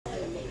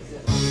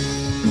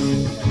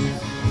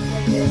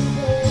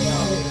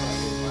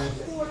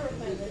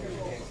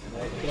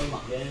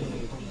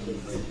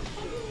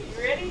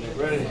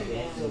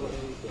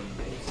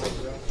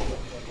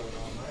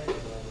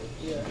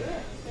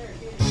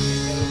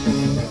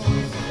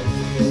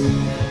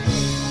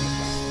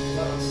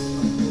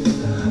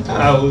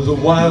I was a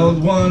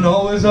wild one,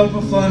 always out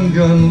for fun,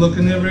 gun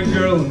looking every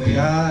girl in the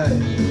eye.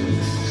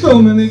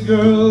 So many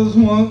girls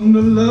wanting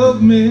to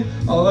love me,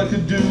 all I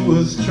could do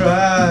was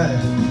try.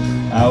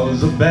 I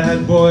was a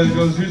bad boy,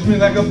 girls used me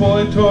like a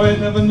boy toy,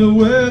 never knew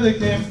where they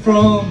came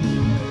from.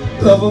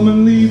 Love 'em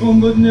and leave 'em,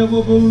 but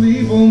never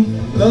believe 'em.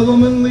 Love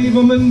 'em and leave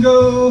 'em and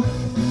go.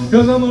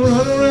 Cause I'm a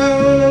run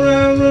around, run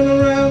around, run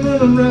around,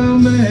 run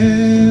around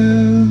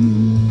man.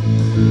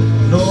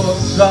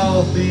 North,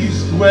 south,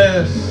 east,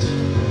 west,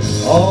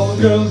 all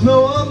the girls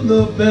know I'm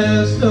the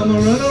best. I'm a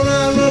run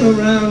around, run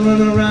around,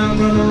 run around,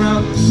 run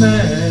around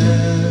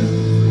man.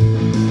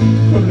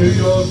 From New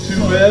York to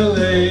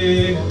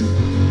LA,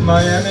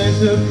 Miami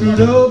to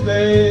Prudhoe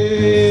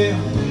Bay.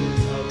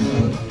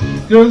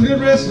 Girls get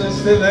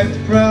restless, they like to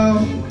prowl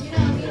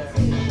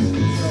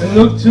and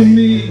look to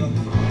me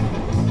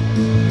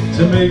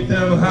to make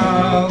them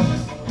howl.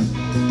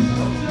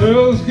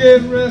 Girls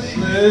get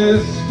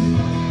restless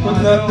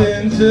with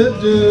nothing to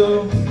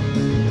do.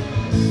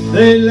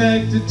 They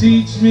like to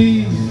teach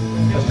me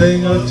a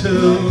thing or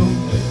two.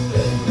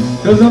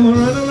 Cause I'm a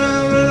run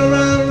around, run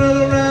around, run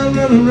around,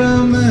 run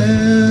around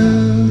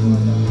man.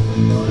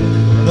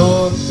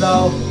 North,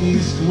 south,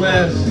 east,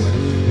 west,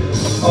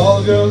 all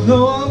the girls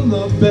know I'm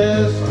the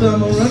best.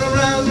 I'm a run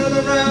around, run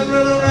around,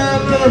 run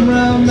around, run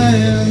around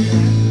man.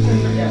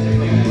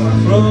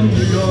 From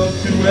New York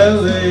to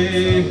LA,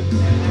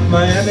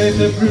 Miami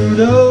to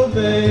Prudhoe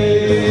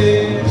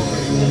Bay.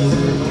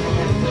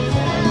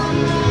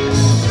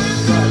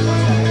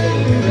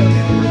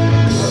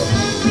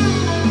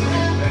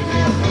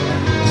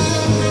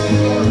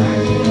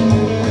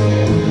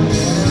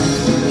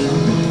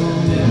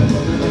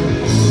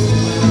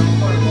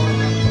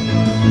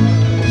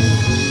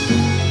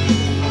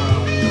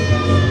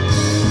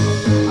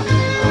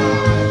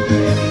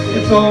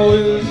 It's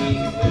always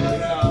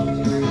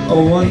a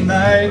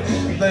one-night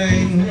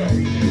thing.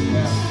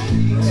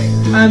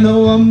 I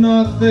know I'm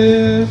not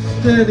their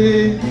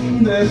steady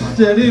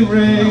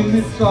ring.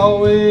 It's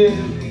always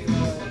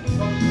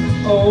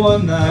a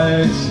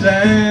one-night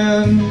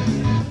stand.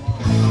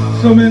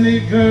 So many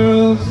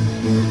girls,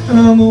 and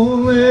I'm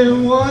only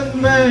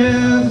one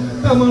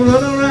man. I'm a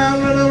run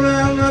around, run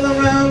around, run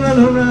around, run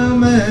around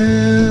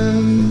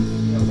man.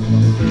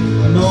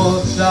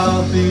 North,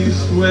 south,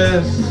 east,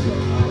 west,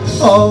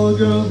 all the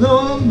girls know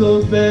I'm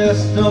the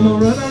best. I'm a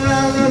run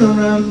around, run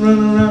around, run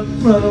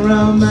around, run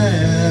around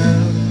man.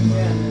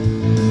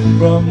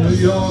 From New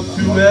York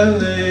to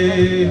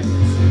LA,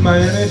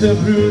 Miami to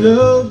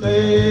Prudhoe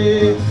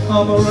Bay.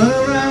 I'm a run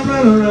around,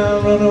 run around,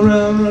 run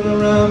around, run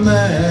around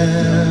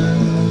man.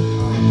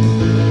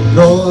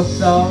 North,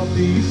 south,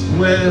 east,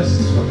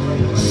 west,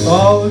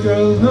 all the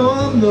girls know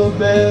I'm the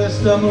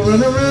best. I'm a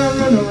run around,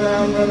 run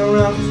around, run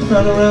around,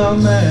 run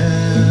around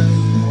man.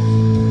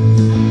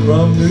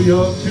 From New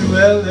York to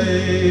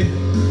LA,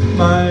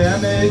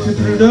 Miami to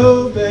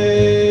Prudhoe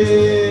Bay.